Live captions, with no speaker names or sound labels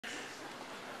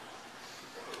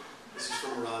This is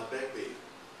from Rod Begbie.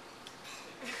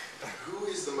 Who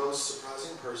is the most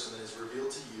surprising person that has revealed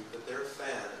to you that they're a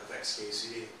fan of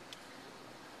XKCD?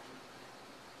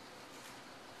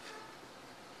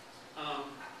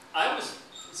 I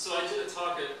did a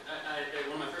talk at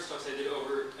one of my first talks I did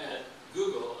over at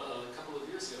Google a couple of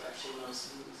years ago, actually, when I was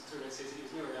through XKCD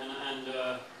was newer,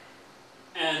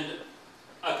 and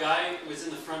a guy was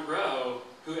in the front row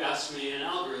who asked me an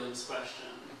algorithms question,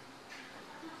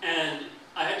 and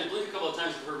I had to blink a couple of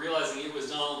times before realizing it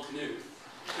was Donald Knuth.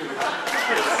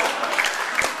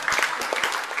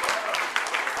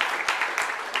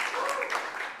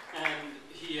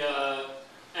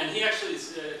 And he actually,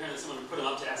 apparently someone put him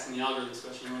up to asking the algorithms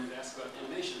question. He wanted to ask about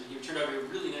animation. He turned out to be a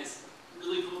really nice,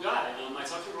 really cool guy. I talked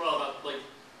to him for a while about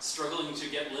struggling to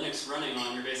get Linux running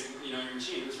on your basic, your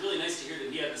machine. It was really nice to hear that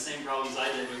he had the same problems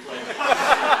I did with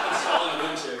installing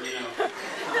Ubuntu,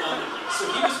 So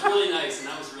he was really nice, and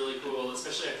that was really cool,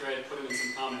 especially after I had put him in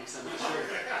some comics. I'm not sure.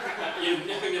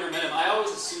 Having never met him, I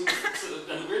always assumed,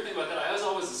 and the weird thing about that, I was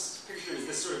always pictured him as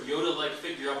this sort of Yoda-like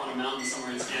figure up on a mountain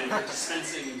somewhere in Scandinavia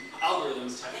dispensing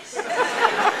algorithms tests.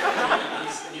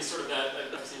 He's sort of that,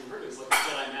 I've seen him as like the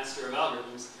Jedi Master of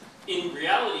algorithms. In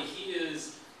reality, he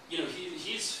is,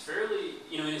 he's fairly,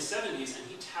 in his 70s, and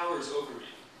he towers over me.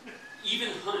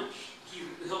 Even hunched,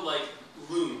 he'll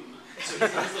loom. So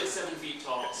he's 7 feet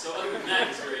tall. So other than that,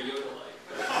 he's very Yoda-like.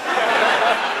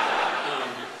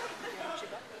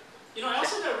 I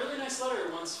also got a really nice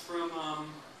letter once from a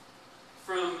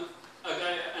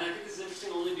guy, and I think this is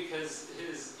interesting only because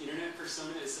his internet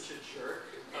persona is such a jerk.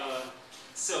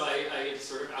 So I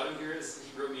sort of out him here as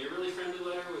he wrote me a really friendly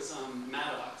letter. It was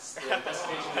Maddox, the best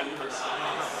page in the universe.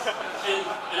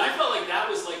 And I felt like that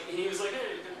was and he was like,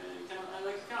 hey, I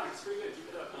like your comics, it's pretty good, keep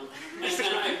it up. And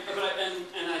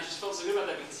I just felt so good about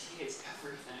that because he hates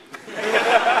everything.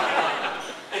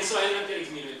 And so I ended up getting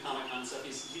to meet him at Comic-Con stuff. He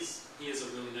is a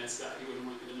really nice guy. He wouldn't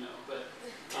want you to know, but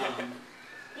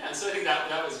yeah. So I think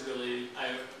that was really.